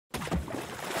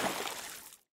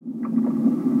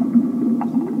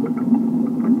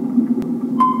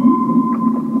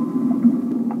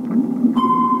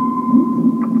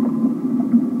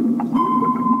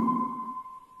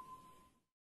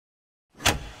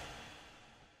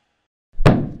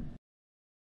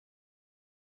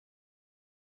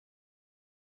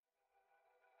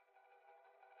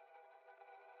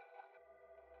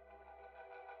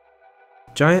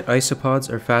Giant isopods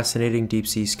are fascinating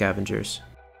deep-sea scavengers.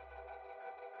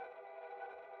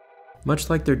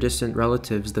 Much like their distant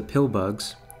relatives, the pill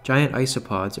bugs, giant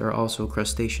isopods are also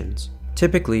crustaceans.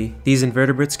 Typically, these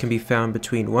invertebrates can be found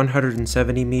between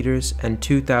 170 meters and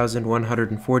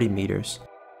 2,140 meters,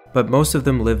 but most of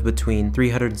them live between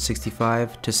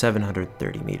 365 to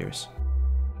 730 meters.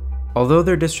 Although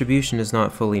their distribution is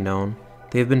not fully known,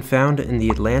 they have been found in the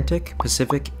Atlantic,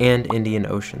 Pacific, and Indian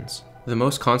Oceans. The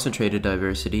most concentrated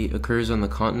diversity occurs on the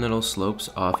continental slopes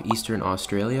off eastern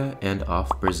Australia and off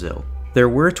Brazil. There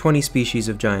were 20 species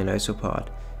of giant isopod,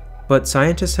 but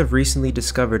scientists have recently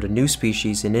discovered a new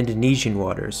species in Indonesian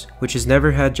waters, which has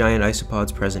never had giant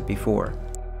isopods present before.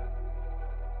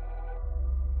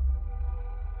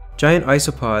 Giant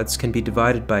isopods can be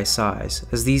divided by size,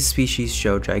 as these species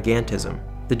show gigantism.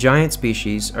 The giant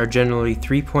species are generally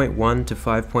 3.1 to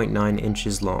 5.9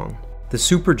 inches long. The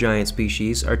supergiant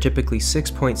species are typically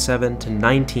 6.7 to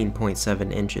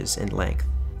 19.7 inches in length.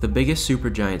 The biggest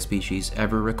supergiant species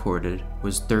ever recorded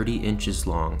was 30 inches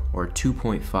long, or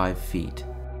 2.5 feet.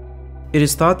 It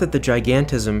is thought that the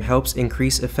gigantism helps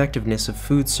increase effectiveness of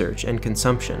food search and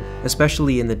consumption,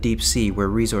 especially in the deep sea where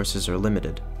resources are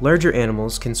limited. Larger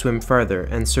animals can swim farther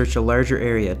and search a larger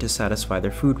area to satisfy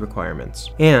their food requirements.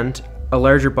 And a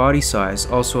larger body size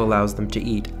also allows them to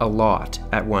eat a lot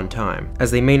at one time, as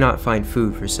they may not find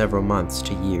food for several months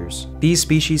to years. These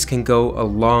species can go a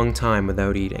long time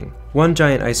without eating. One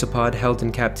giant isopod held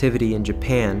in captivity in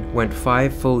Japan went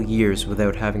 5 full years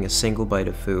without having a single bite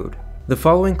of food. The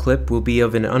following clip will be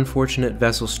of an unfortunate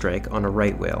vessel strike on a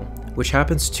right whale, which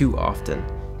happens too often,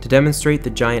 to demonstrate the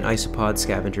giant isopod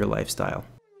scavenger lifestyle.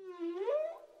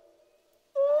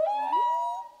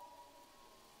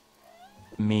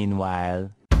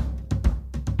 Meanwhile,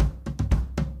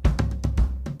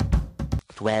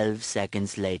 12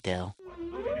 seconds later.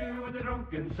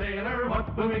 Drunken sailor,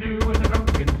 what will we do with the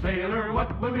drunken sailor?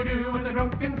 What will we do with the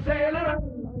drunken sailor?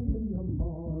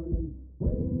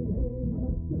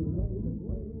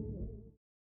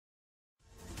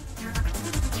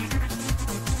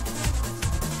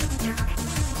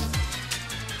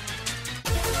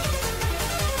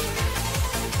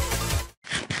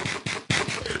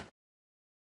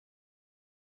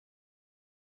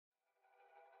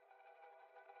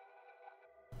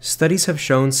 Studies have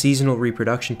shown seasonal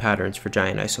reproduction patterns for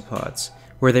giant isopods,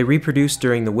 where they reproduce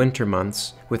during the winter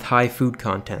months with high food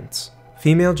contents.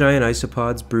 Female giant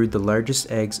isopods brood the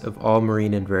largest eggs of all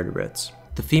marine invertebrates.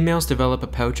 The females develop a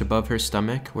pouch above her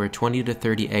stomach where 20 to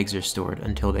 30 eggs are stored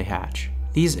until they hatch.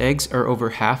 These eggs are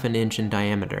over ½ an inch in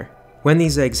diameter. When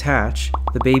these eggs hatch,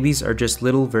 the babies are just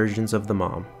little versions of the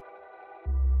mom.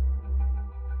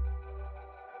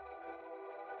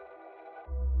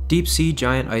 Deep-sea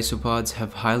giant isopods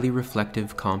have highly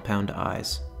reflective compound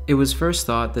eyes. It was first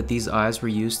thought that these eyes were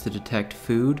used to detect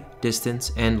food,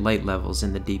 distance, and light levels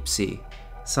in the deep sea.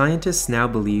 Scientists now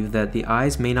believe that the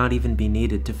eyes may not even be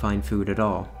needed to find food at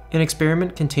all. An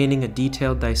experiment containing a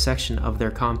detailed dissection of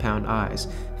their compound eyes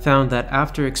found that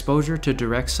after exposure to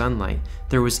direct sunlight,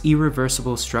 there was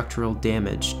irreversible structural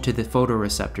damage to the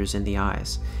photoreceptors in the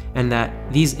eyes, and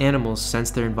that these animals sense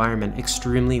their environment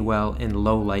extremely well in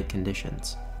low light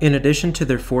conditions. In addition to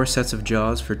their 4 sets of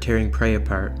jaws for tearing prey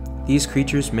apart, these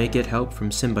creatures may get help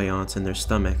from symbionts in their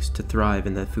stomachs to thrive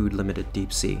in the food-limited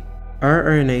deep sea.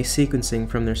 rRNA sequencing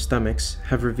from their stomachs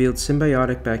have revealed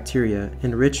symbiotic bacteria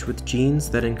enriched with genes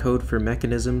that encode for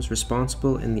mechanisms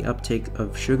responsible in the uptake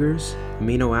of sugars,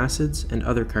 amino acids, and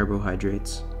other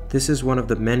carbohydrates. This is one of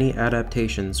the many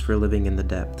adaptations for living in the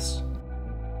depths.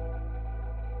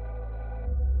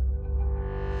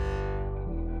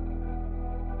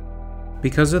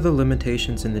 Because of the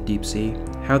limitations in the deep sea,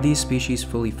 how these species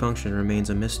fully function remains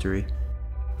a mystery.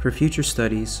 For future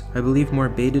studies, I believe more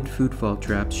baited food fall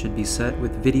traps should be set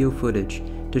with video footage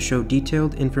to show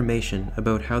detailed information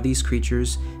about how these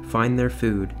creatures find their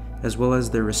food, as well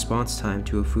as their response time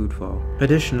to a food fall.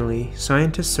 Additionally,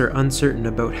 scientists are uncertain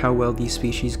about how well these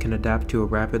species can adapt to a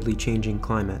rapidly changing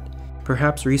climate.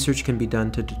 Perhaps research can be done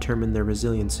to determine their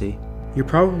resiliency. You're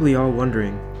probably all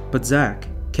wondering, but Zach,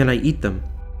 can I eat them?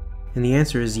 And the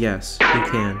answer is yes, you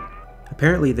can.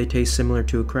 Apparently they taste similar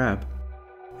to a crab.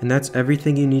 And that's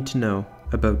everything you need to know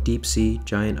about deep-sea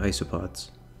giant isopods.